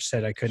school coach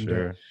said I couldn't do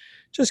it,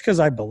 just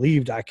because I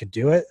believed I could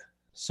do it.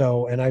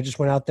 So, and I just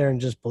went out there and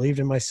just believed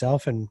in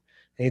myself. And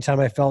anytime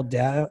I felt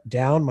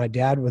down, my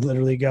dad would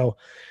literally go,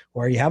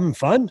 well, are you having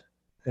fun?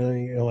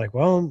 And you're like,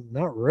 well,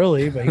 not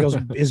really. But he goes,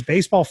 is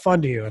baseball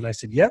fun to you? And I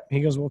said, yep.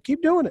 He goes, well,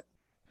 keep doing it.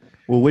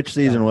 Well, which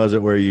season was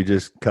it where you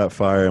just caught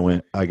fire and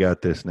went, I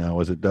got this now?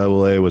 Was it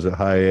AA? Was it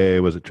high A?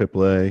 Was it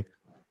AAA?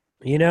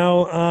 In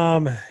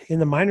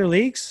the minor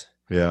leagues?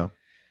 Yeah.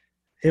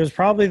 It was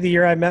probably the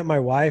year I met my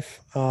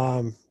wife,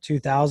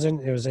 2000.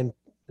 It was in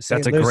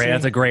St. Lucie.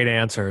 That's a great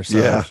answer. So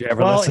Yeah. if you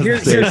ever Well, listen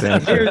here's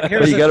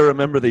But you got to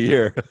remember the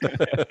year.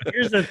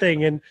 Here's the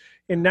thing. In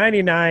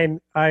 99,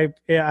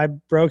 I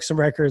broke some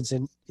records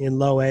in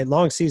low A,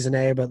 long season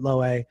A, but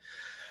low A.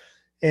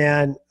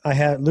 And I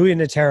had Louis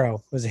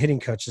Natero was a hitting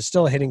coach. Is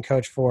still a hitting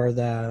coach for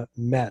the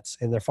Mets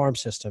in their farm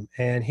system.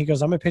 And he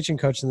goes, I'm a pitching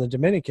coach in the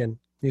Dominican.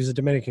 He's a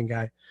Dominican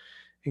guy.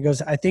 He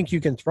goes, I think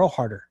you can throw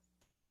harder.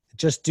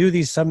 Just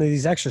do some of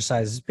these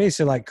exercises,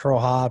 basically like curl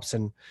hops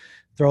and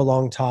throw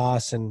long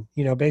toss and,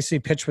 basically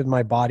pitch with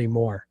my body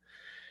more.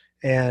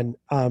 And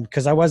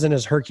because I wasn't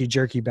as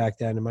herky-jerky back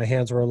then and my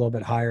hands were a little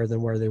bit higher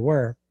than where they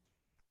were.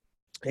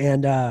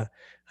 And I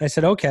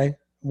said, okay,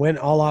 went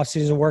all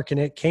off-season working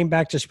it, came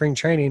back to spring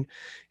training.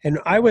 And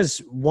I was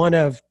one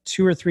of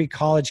 2 or 3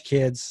 college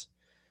kids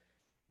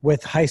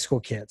with high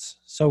school kids.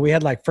 So we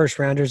had like first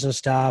rounders and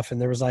stuff.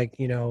 And there was like,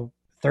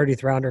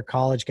 30th rounder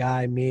college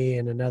guy, me,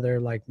 and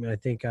another, like, I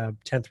think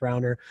 10th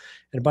rounder,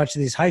 and a bunch of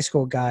these high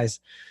school guys,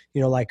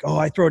 like, oh,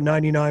 I throw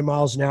 99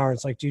 miles an hour.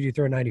 It's like, dude, you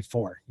throw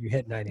 94, you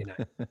hit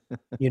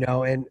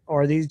 99,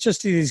 or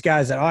these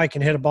guys that, oh, I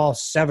can hit a ball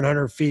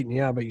 700 feet. And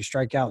yeah, but you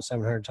strike out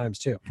 700 times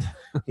too,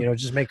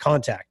 just make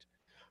contact.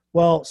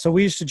 Well, so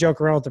we used to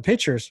joke around with the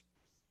pitchers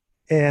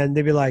and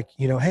they'd be like,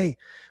 hey,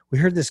 we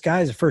heard this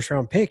guy's a first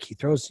round pick. He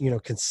throws,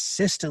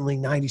 consistently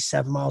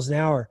 97 miles an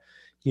hour.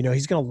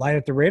 He's going to light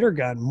up the radar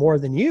gun more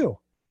than you.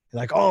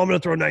 You're like, oh, I'm going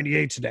to throw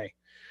 98 today.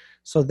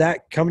 So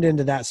that coming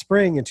into that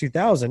spring in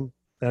 2000,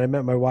 that I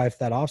met my wife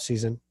that off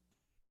season,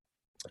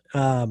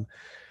 guys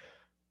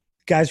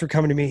were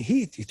coming to me,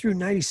 Heath, you threw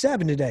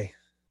 97 today.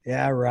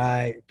 Yeah,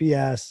 right.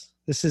 BS.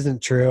 This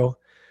isn't true.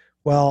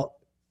 Well,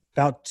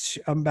 about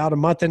a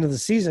month into the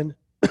season,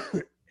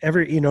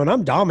 and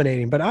I'm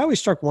dominating, but I always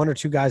struck 1 or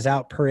 2 guys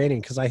out per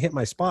inning because I hit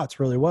my spots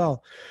really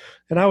well.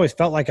 And I always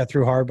felt like I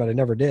threw hard, but I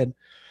never did.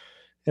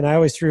 And I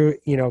always threw,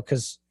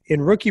 because in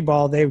rookie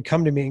ball, they would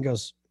come to me and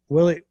goes,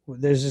 Willie,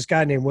 there's this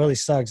guy named Willie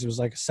Suggs. It was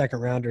like a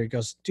second rounder. He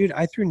goes, dude,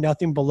 I threw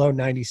nothing below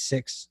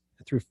 96.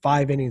 I threw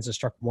 5 innings and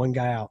struck 1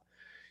 guy out.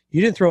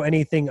 You didn't throw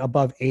anything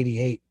above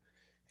 88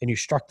 and you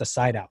struck the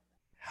side out.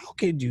 How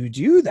could you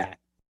do that?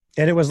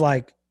 And it was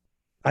like,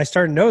 I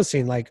started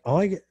noticing like, oh,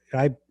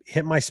 I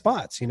hit my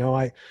spots.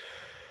 I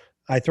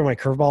throw my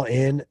curveball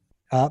in,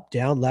 up,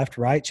 down, left,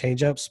 right,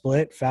 change up,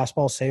 split,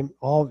 fastball, same,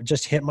 all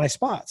just hit my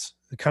spots.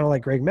 Kind of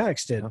like Greg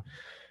Maddux did.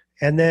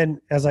 And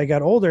then as I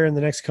got older in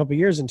the next couple of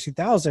years in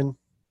 2000,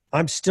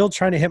 I'm still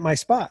trying to hit my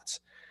spots.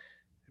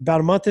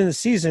 About a month in the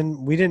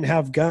season, we didn't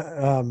have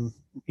the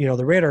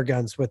radar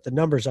guns with the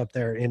numbers up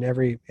there in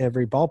every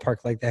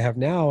ballpark like they have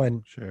now.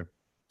 And sure,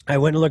 I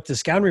went and looked at the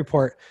scouting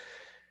report,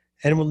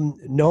 and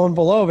knowing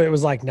below it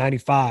was like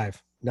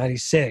 95,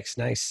 96,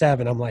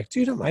 97. I'm like,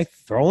 dude, am I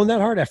throwing that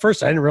hard? At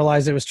first, I didn't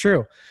realize it was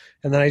true.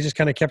 And then I just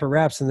kind of kept it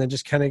wraps and then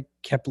just kind of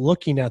kept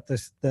looking at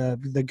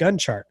the gun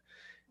chart.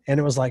 And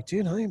it was like,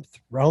 dude, I am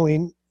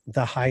throwing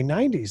the high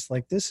 90s.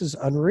 Like, this is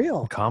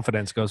unreal.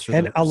 Confidence goes through.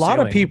 And a lot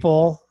of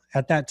people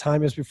at that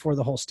time, is before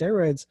the whole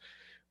steroids,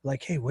 were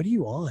like, hey, what are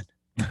you on?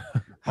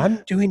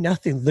 I'm doing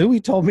nothing. Louis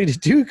told me to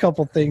do a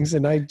couple things,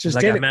 and I just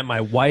did. I met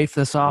my wife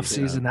this off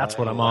season. That's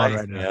what I'm on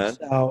right now.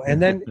 So,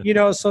 and then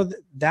so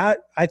that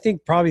I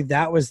think probably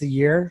that was the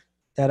year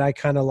that I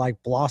kind of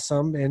like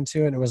blossomed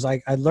into, and it was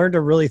like I learned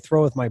to really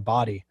throw with my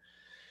body.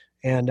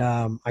 And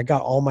I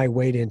got all my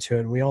weight into it.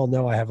 And we all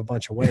know I have a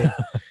bunch of weight.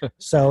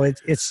 So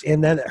it's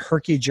and then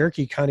herky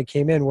jerky kind of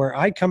came in where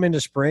I'd come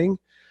into spring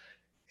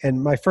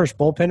and my first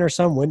bullpen or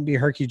something wouldn't be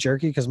herky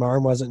jerky because my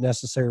arm wasn't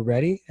necessarily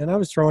ready. And I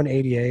was throwing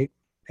 88,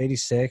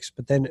 86.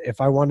 But then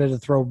if I wanted to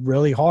throw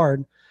really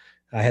hard,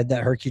 I had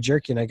that herky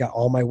jerky and I got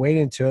all my weight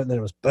into it. And then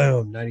it was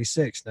boom,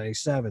 96,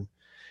 97.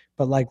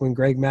 But like when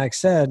Greg Maddux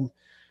said,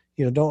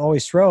 don't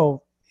always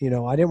throw,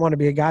 I didn't want to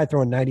be a guy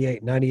throwing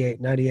 98,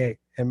 98, 98.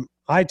 And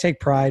I take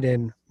pride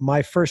in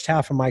my first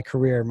half of my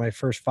career, my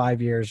first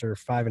 5 years or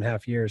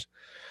 5.5 years,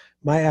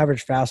 my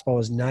average fastball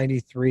was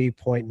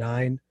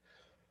 93.9.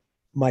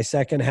 My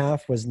second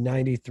half was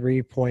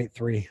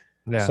 93.3.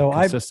 Yeah, so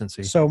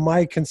consistency.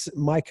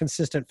 My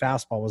consistent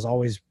fastball was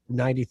always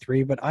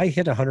 93, but I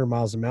hit 100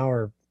 miles an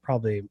hour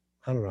probably,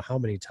 I don't know how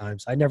many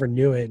times. I never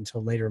knew it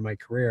until later in my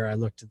career. I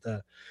looked at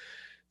the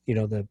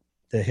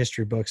the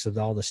history books of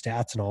all the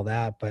stats and all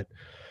that. But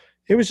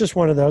it was just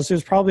one of those. It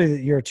was probably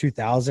the year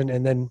 2000.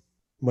 And then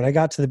when I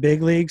got to the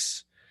big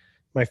leagues,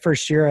 my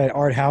first year at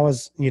Art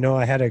Howe's,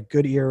 I had a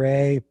good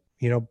ERA,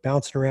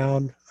 bouncing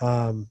around,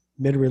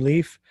 mid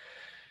relief.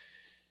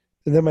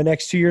 And then my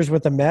next 2 years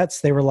with the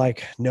Mets, they were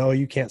like, no,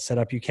 you can't set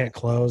up, you can't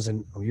close,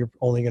 and you're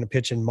only going to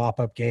pitch in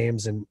mop-up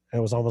games. And it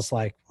was almost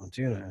like, well,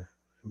 dude.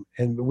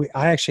 And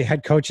I actually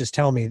had coaches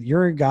tell me,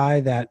 you're a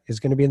guy that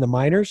is going to be in the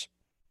minors,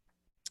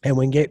 and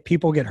when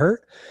people get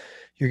hurt,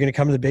 you're going to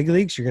come to the big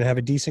leagues, you're going to have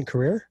a decent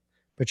career,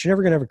 but you're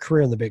never going to have a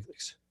career in the big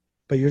leagues.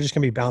 But you're just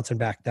going to be bouncing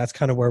back. That's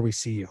kind of where we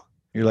see you.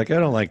 You're like, I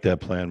don't like that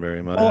plan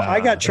very much. Well, I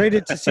got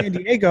traded to San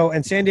Diego,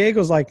 and San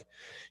Diego's like,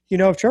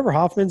 if Trevor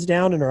Hoffman's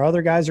down and our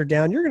other guys are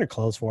down, you're going to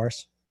close for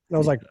us. And I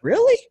was like,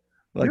 really?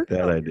 I like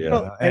that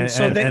idea.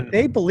 And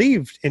they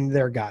believed in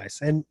their guys.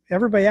 And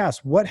everybody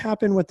asked, what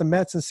happened with the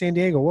Mets in San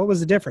Diego? What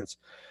was the difference?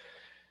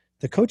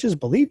 The coaches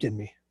believed in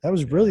me. That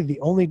was really the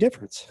only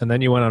difference. And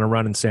then you went on a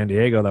run in San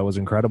Diego that was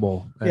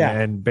incredible,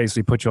 and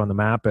basically put you on the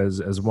map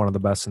as one of the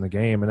best in the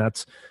game. And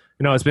that's,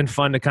 it's been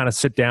fun to kind of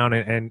sit down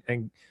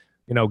and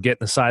get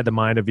inside the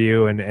mind of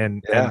you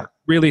and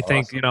really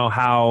think,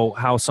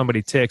 how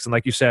somebody ticks. And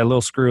like you said, a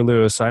little screw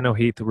loose. I know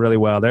Heath really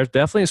well. There's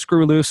definitely a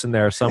screw loose in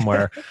there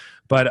somewhere,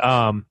 but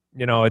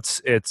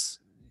it's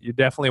you're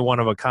definitely one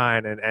of a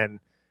kind,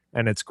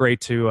 and it's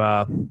great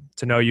to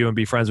know you and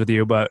be friends with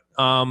you. But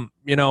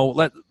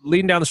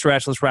leading down the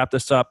stretch, let's wrap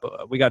this up.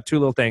 We got two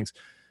little things.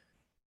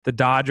 The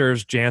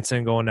Dodgers,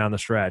 Jansen going down the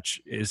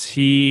stretch. I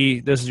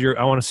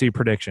want to see a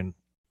prediction.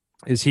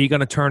 Is he going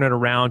to turn it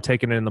around,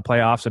 taking it in the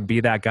playoffs, and be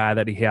that guy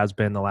that he has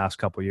been the last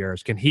couple of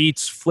years? Can he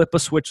flip a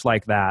switch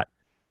like that?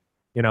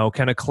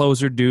 Can a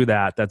closer do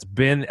that? That's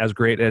been as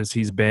great as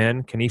he's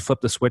been. Can he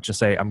flip the switch and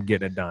say, I'm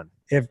getting it done?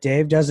 If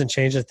Dave doesn't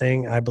change a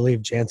thing, I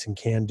believe Jansen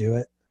can do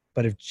it.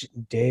 But if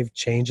Dave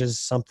changes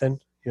something,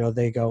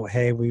 they go,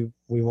 hey, we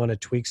want to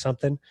tweak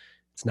something,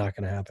 it's not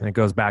going to happen. And it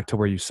goes back to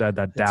where you said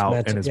that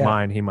doubt in his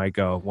mind. He might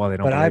go, well, they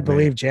don't. But I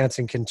believe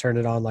Jansen can turn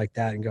it on like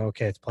that and go,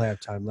 okay, it's playoff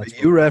time.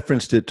 You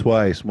referenced it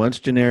twice, once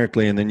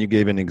generically, and then you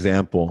gave an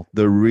example.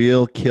 The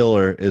real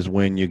killer is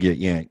when you get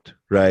yanked,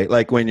 right?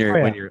 Like when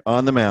you're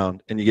on the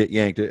mound and you get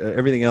yanked.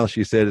 Everything else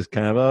you said is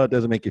kind of, it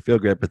doesn't make you feel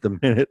great. But the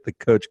minute the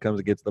coach comes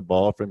and gets the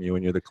ball from you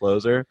when you're the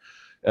closer,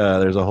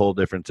 there's a whole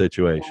different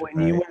situation.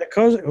 When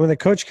the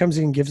coach comes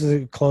in and gives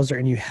the closer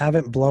and you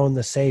haven't blown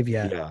the save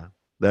yet. Yeah.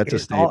 That's a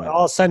statement.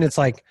 All of a sudden, it's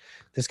like,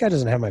 this guy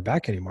doesn't have my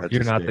back anymore.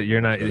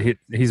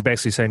 He's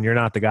basically saying you're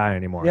not the guy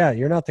anymore. Yeah,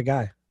 you're not the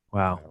guy.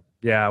 Wow.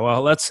 Yeah.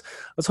 Well, let's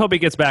hope he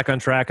gets back on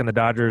track and the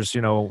Dodgers,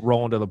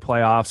 roll into the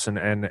playoffs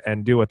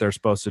and do what they're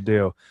supposed to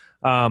do.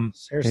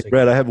 Seriously, hey,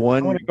 Brett, I have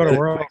one. I want to go to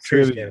World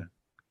Series game.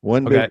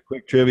 One big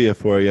quick trivia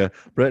for you.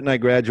 Brett and I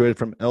graduated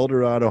from El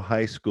Dorado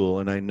High School,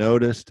 and I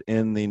noticed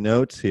in the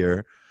notes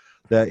here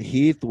that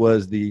Heath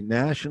was the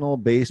National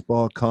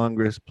Baseball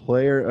Congress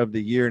Player of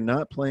the Year,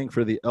 not playing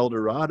for the El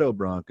Dorado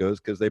Broncos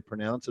because they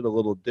pronounce it a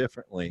little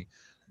differently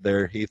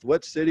there, Heath.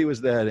 What city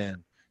was that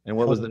in? And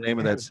what was the name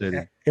of that city?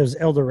 It was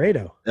El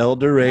Dorado. El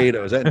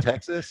Dorado. Is that in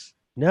Texas?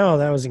 No,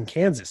 that was in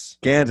Kansas.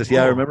 Kansas.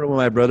 Yeah, I remember when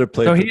my brother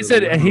played.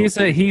 So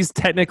he's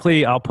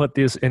technically, I'll put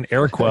this in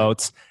air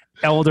quotes,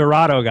 El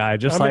Dorado guy,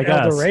 just I'm like an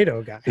us. El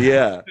Dorado guy.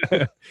 Yeah.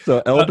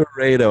 So El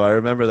Dorado, I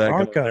remember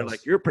that. They're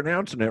like, you're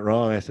pronouncing it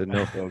wrong. I said,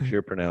 no, folks,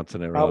 you're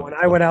pronouncing it wrong. When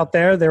I went out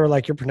there, they were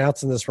like, you're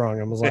pronouncing this wrong.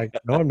 I was like,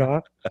 no, I'm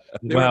not.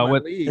 Well,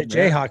 with the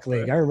Jayhawk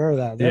League, I remember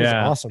that. That was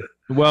awesome.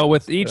 Well,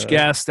 with each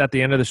guest at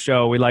the end of the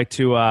show, we like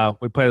to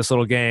we play this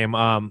little game.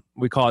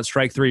 We call it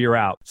Strike Three, You're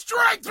Out.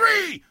 Strike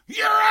three,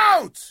 you're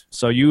out.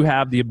 So you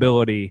have the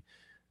ability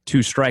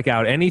to strike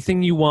out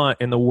anything you want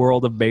in the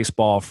world of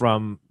baseball,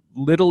 from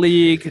little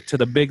league to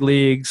the big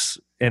leagues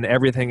and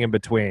everything in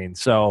between.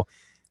 So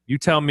you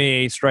tell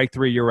me, strike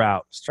three, you're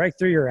out. Strike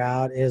three, you're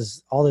out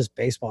is all this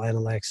baseball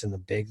analytics in the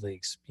big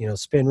leagues.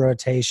 Spin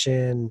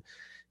rotation,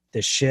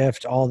 the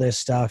shift, all this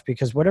stuff.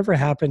 Because whatever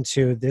happened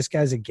to this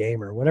guy's a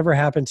gamer. Whatever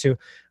happened to,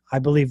 I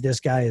believe this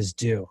guy is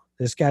due.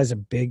 This guy's a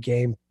big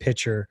game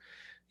pitcher.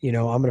 I'm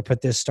going to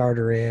put this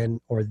starter in,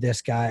 or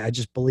this guy. I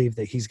just believe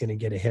that he's going to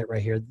get a hit right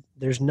here.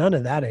 There's none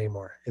of that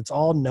anymore. It's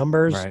all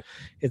numbers. Right.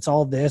 It's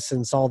all this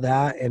and it's all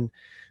that. And,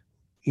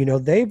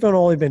 they've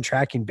only been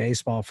tracking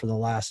baseball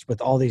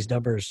with all these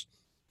numbers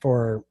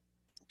for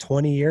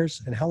 20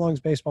 years. And how long has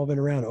baseball been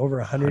around? Over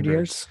 100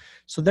 years.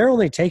 So they're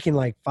only taking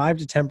like 5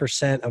 to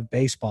 10% of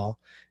baseball.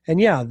 And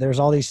yeah, there's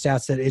all these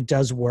stats that it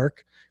does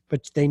work,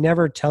 but they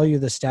never tell you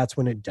the stats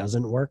when it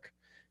doesn't work.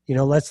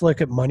 Let's look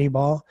at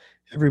Moneyball.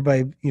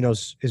 Everybody,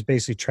 is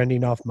basically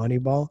trending off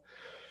Moneyball.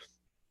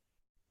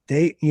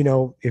 They,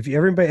 if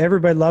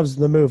everybody loves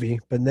the movie,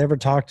 but never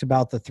talked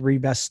about the three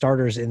best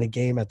starters in the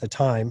game at the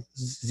time,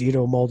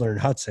 Zito, Mulder, and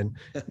Hudson.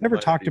 Never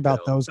talked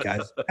about those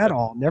guys at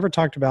all. Never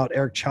talked about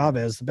Eric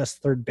Chavez, the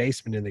best third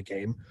baseman in the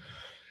game.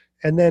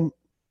 And then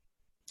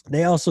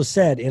they also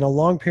said in a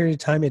long period of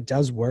time, it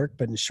does work,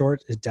 but in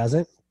short, it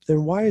doesn't.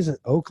 then why isn't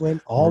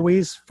Oakland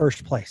always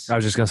first place? I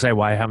was just gonna say,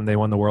 why haven't they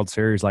won the World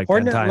Series like Or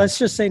 10 times? let's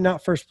just say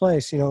not first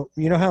place. You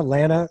know how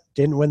Atlanta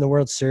didn't win the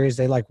World Series.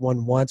 They like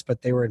won once,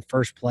 but they were in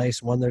first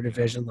place, won their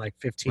division like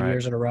 15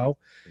 years in a row.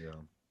 Yeah.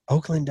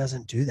 Oakland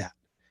doesn't do that.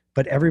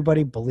 But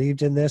everybody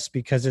believed in this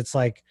because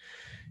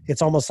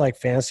it's almost like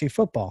fantasy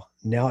football.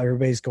 Now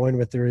everybody's going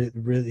with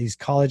these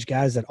college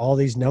guys that all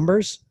these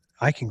numbers.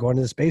 I can go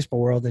into this baseball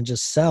world and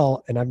just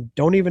sell, and I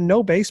don't even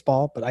know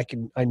baseball, but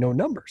I know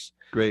numbers.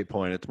 Great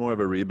point. It's more of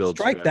a rebuild.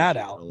 Strike that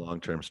out. A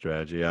long-term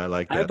strategy. I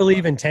like that. I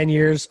believe in 10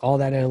 years, all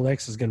that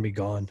analytics is going to be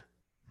gone.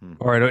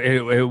 Or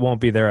it won't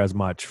be there as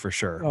much for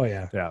sure. Oh,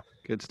 yeah. Yeah.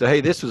 Good stuff.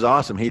 Hey, this was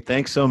awesome. Heath,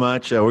 thanks so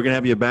much. We're going to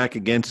have you back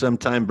again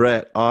sometime,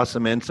 Brett.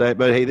 Awesome insight.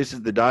 But, hey, this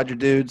is the Dodger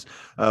Dudes.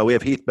 We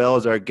have Heath Bell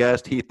as our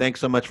guest. Heath,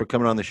 thanks so much for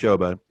coming on the show,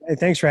 bud. Hey,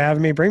 thanks for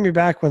having me. Bring me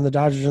back when the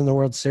Dodgers are in the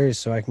World Series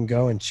so I can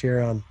go and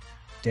cheer on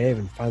Dave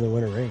and finally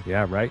win a ring.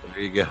 Yeah, right.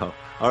 There you go.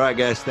 All right,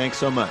 guys. Thanks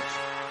so much.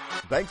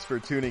 Thanks for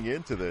tuning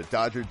in to the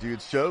Dodger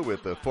Dudes show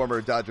with the former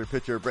Dodger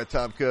pitcher Brett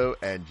Tomko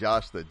and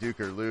Josh the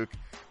Duker Luke.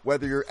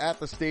 Whether you're at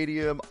the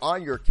stadium,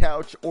 on your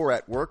couch, or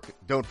at work,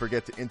 don't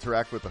forget to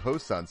interact with the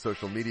hosts on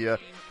social media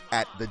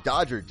at The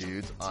Dodger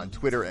Dudes on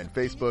Twitter and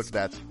Facebook.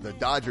 That's The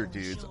Dodger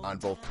Dudes on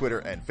both Twitter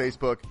and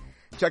Facebook.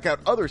 Check out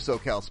other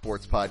SoCal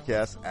sports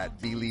podcasts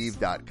at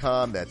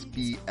Bleav.com. That's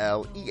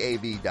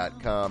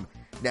BLEAV.com.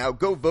 Now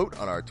go vote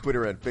on our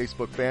Twitter and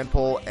Facebook fan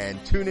poll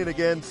and tune in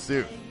again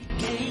soon.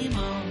 Game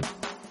on.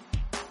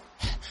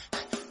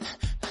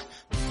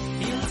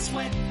 Feel the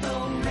sweat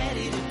go,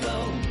 ready to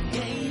go.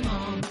 Game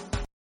on.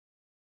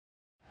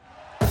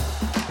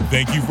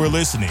 Thank you for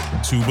listening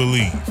to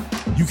Believe.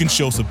 You can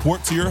show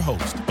support to your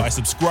host by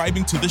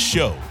subscribing to the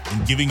show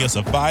and giving us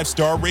a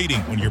 5-star rating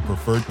on your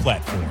preferred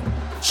platform.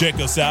 Check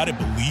us out at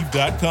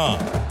Bleav.com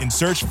and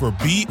search for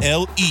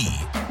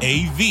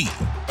BLEAV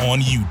on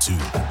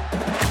YouTube.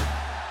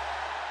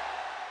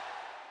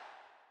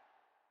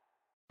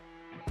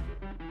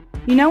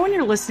 You know when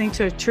you're listening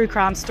to a true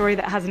crime story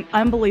that has an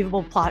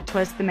unbelievable plot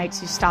twist that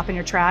makes you stop in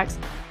your tracks?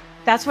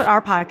 That's what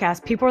our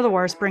podcast, People Are the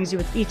Worst, brings you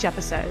with each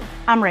episode.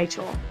 I'm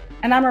Rachel.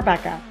 And I'm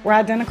Rebecca. We're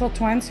identical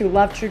twins who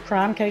love true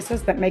crime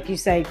cases that make you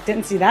say,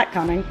 didn't see that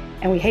coming,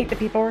 and we hate the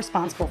people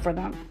responsible for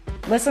them.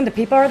 Listen to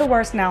People Are the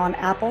Worst now on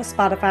Apple,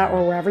 Spotify,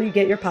 or wherever you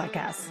get your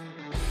podcasts.